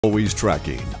Always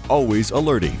tracking, always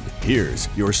alerting.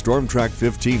 Here's your Storm Track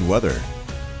 15 weather.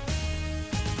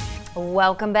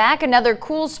 Welcome back. Another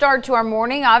cool start to our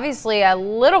morning. Obviously a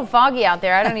little foggy out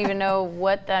there. I don't even know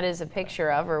what that is a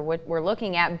picture of or what we're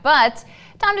looking at, but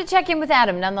time to check in with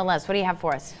Adam nonetheless. What do you have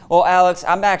for us? Well, Alex,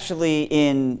 I'm actually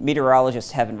in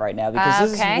meteorologist heaven right now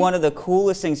because this is one of the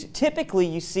coolest things. Typically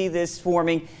you see this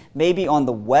forming maybe on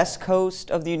the west coast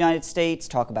of the United States.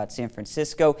 Talk about San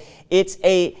Francisco. It's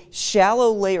a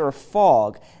shallow layer of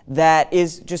fog that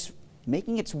is just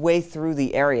making its way through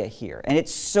the area here, and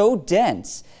it's so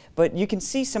dense. But you can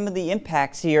see some of the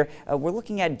impacts here. We're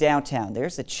looking at downtown.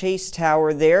 There's the Chase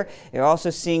Tower there. You're also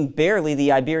seeing barely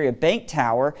the Iberia Bank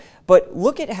Tower. But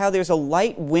look at how there's a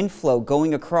light wind flow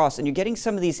going across, and you're getting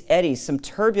some of these eddies, some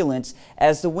turbulence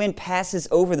as the wind passes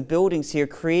over the buildings here,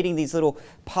 creating these little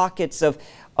pockets of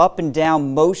up and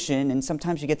down motion, and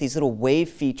sometimes you get these little wave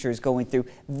features going through.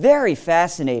 Very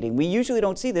fascinating. We usually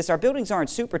don't see this. Our buildings aren't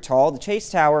super tall. The Chase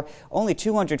Tower only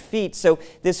 200 feet, so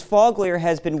this fog layer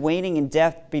has been waning in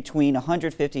depth between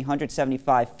 150,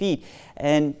 175 feet,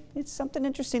 and it's something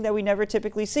interesting that we never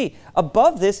typically see.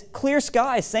 Above this, clear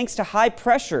skies thanks to high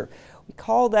pressure. We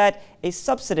call that a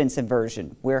subsidence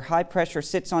inversion, where high pressure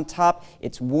sits on top.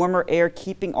 It's warmer air,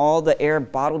 keeping all the air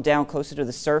bottled down closer to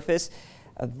the surface.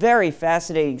 A very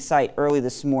fascinating sight early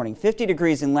this morning. 50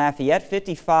 degrees in Lafayette,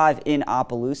 55 in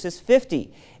Opelousas,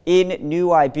 50 in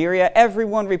New Iberia.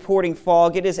 Everyone reporting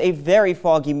fog. It is a very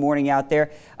foggy morning out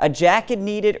there. A jacket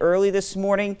needed early this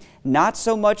morning, not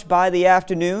so much by the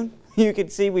afternoon. You can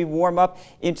see we warm up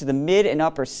into the mid and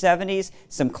upper 70s.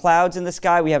 Some clouds in the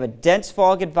sky. We have a dense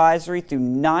fog advisory through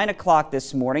 9 o'clock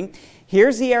this morning.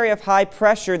 Here's the area of high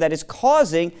pressure that is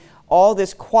causing all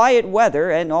this quiet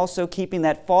weather and also keeping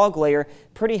that fog layer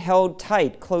pretty held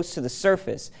tight close to the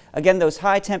surface. Again, those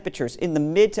high temperatures in the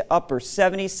mid to upper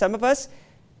 70s. Some of us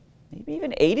maybe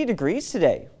even 80 degrees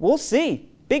today. We'll see.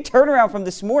 Big turnaround from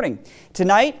this morning.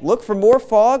 Tonight, look for more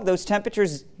fog. Those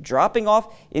temperatures dropping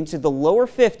off into the lower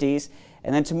 50s.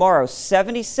 And then tomorrow,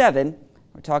 77.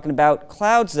 We're talking about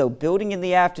clouds, though, building in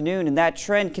the afternoon, and that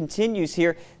trend continues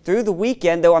here through the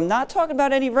weekend, though I'm not talking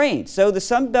about any rain. So the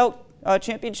Sun Belt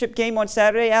Championship game on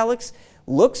Saturday, Alex,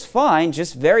 looks fine,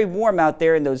 just very warm out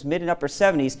there in those mid and upper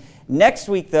 70s. Next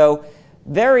week, though,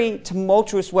 very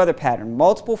tumultuous weather pattern.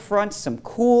 Multiple fronts, some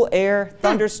cool air,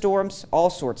 thunderstorms,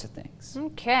 all sorts of things.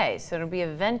 Okay, so it'll be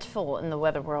eventful in the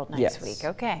weather world next week. Yes.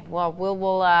 Okay, well,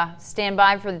 we'll stand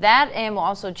by for that, and we'll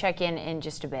also check in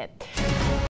just a bit.